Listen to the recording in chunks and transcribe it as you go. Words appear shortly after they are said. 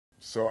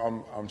So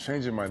I'm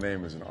changing my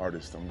name as an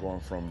artist. I'm going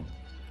from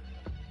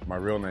my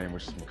real name,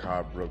 which is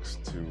Mehcad Brooks,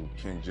 to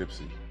King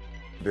Gvpsy.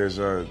 There's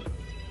a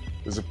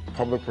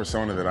public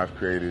persona that I've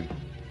created,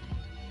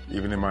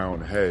 even in my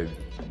own head,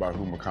 about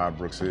who Mehcad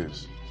Brooks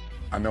is.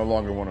 I no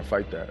longer want to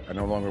fight that. I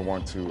no longer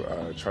want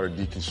to try to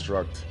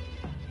deconstruct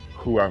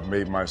who I've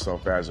made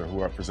myself as or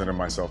who I've presented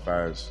myself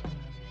as.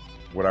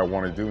 What I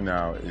want to do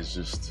now is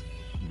just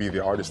be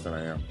the artist that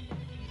I am.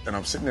 And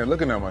I'm sitting there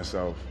looking at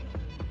myself,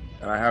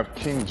 and I have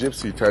King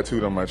Gvpsy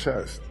tattooed on my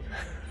chest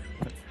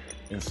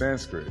in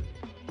Sanskrit.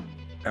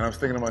 And I was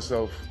thinking to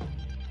myself,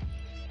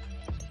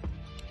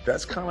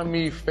 that's kind of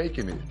me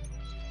faking it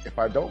if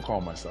I don't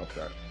call myself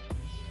that.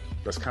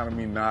 That's kind of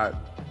me not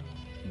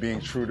being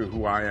true to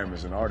who I am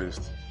as an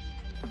artist.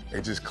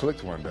 It just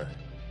clicked one day.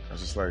 I was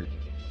just like,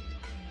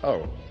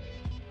 oh,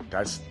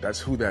 that's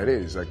who that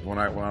is. Like when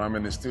I'm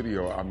in the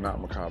studio, I'm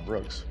not Mehcad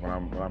Brooks. When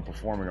I'm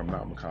performing, I'm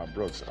not Mehcad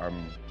Brooks.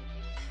 I'm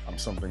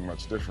something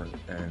much different,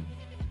 and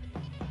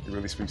it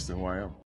really speaks to who I am.